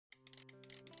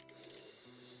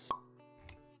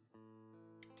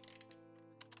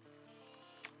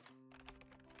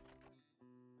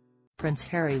Prince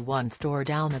Harry once tore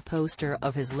down a poster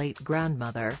of his late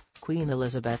grandmother, Queen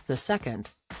Elizabeth II,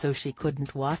 so she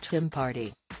couldn't watch him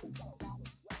party.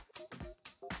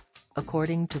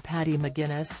 According to Paddy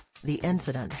McGuinness, the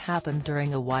incident happened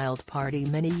during a wild party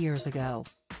many years ago.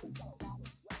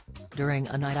 During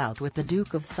a night out with the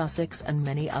Duke of Sussex and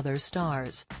many other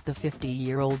stars, the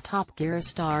 50-year-old Top Gear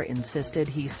star insisted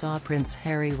he saw Prince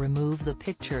Harry remove the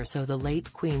picture so the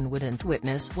late Queen wouldn't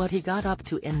witness what he got up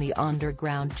to in the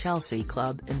underground Chelsea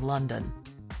club in London.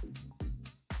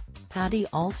 Paddy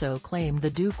also claimed the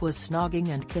Duke was snogging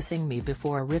and kissing me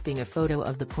before ripping a photo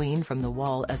of the Queen from the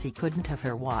wall as he couldn't have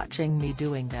her watching me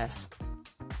doing this.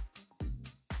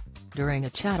 During a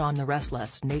chat on the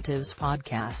Restless Natives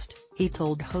podcast, he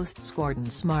told hosts Gordon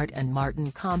Smart and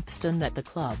Martin Compston that the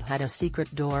club had a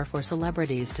secret door for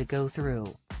celebrities to go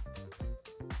through.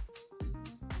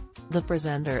 The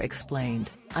presenter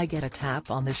explained, "I get a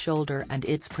tap on the shoulder and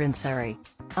it's Prince Harry.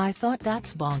 I thought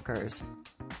that's bonkers.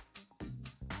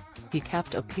 He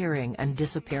kept appearing and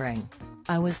disappearing.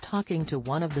 I was talking to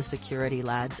one of the security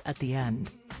lads at the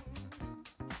end.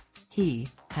 He,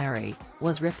 Harry,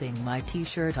 was ripping my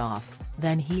t-shirt off,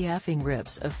 then he effing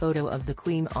rips a photo of the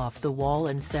Queen off the wall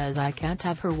and says I can't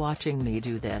have her watching me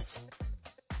do this."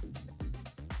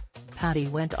 Paddy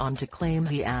went on to claim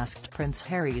he asked Prince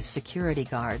Harry's security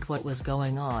guard what was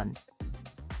going on.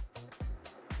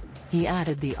 He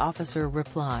added the officer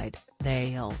replied,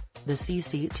 "They'll, the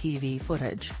CCTV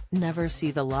footage, never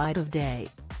see the light of day.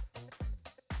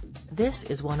 This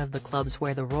is one of the clubs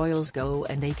where the royals go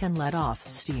and they can let off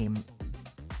steam."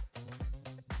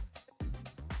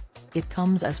 It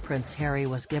comes as Prince Harry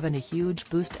was given a huge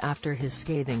boost after his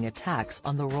scathing attacks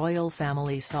on the royal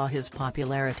family saw his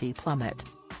popularity plummet.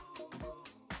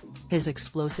 His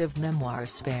explosive memoir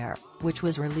Spare, which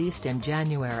was released in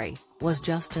January, was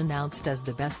just announced as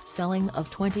the best-selling of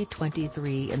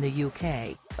 2023 in the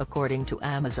UK, according to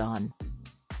Amazon.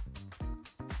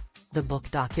 The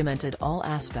book documented all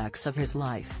aspects of his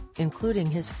life, including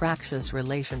his fractious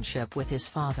relationship with his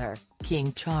father,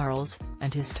 King Charles,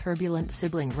 and his turbulent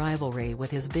sibling rivalry with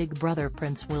his big brother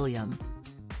Prince William.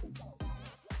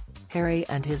 Harry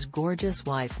and his gorgeous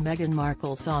wife Meghan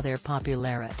Markle saw their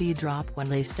popularity drop when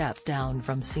they stepped down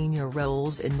from senior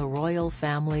roles in the royal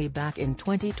family back in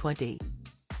 2020.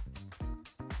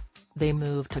 They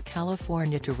moved to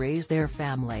California to raise their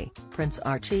family, Prince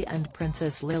Archie and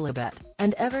Princess Lilibet,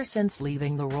 and ever since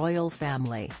leaving the royal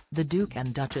family, the Duke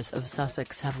and Duchess of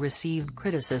Sussex have received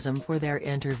criticism for their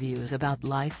interviews about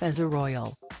life as a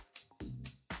royal.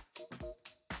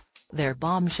 Their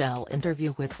bombshell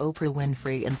interview with Oprah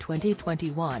Winfrey in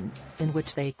 2021, in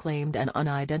which they claimed an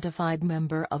unidentified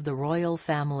member of the royal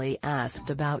family asked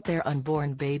about their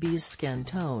unborn baby's skin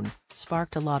tone,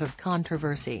 sparked a lot of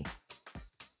controversy.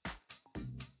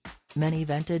 Many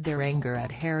vented their anger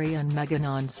at Harry and Meghan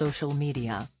on social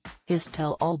media. His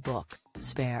tell-all book,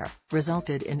 Spare,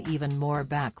 resulted in even more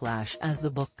backlash as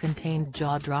the book contained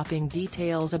jaw-dropping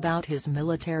details about his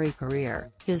military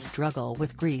career, his struggle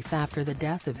with grief after the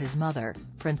death of his mother,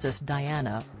 Princess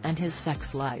Diana, and his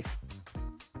sex life.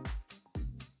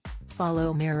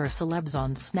 Follow Mirror Celebs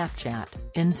on Snapchat,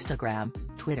 Instagram,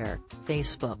 Twitter,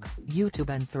 Facebook, YouTube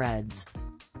and Threads.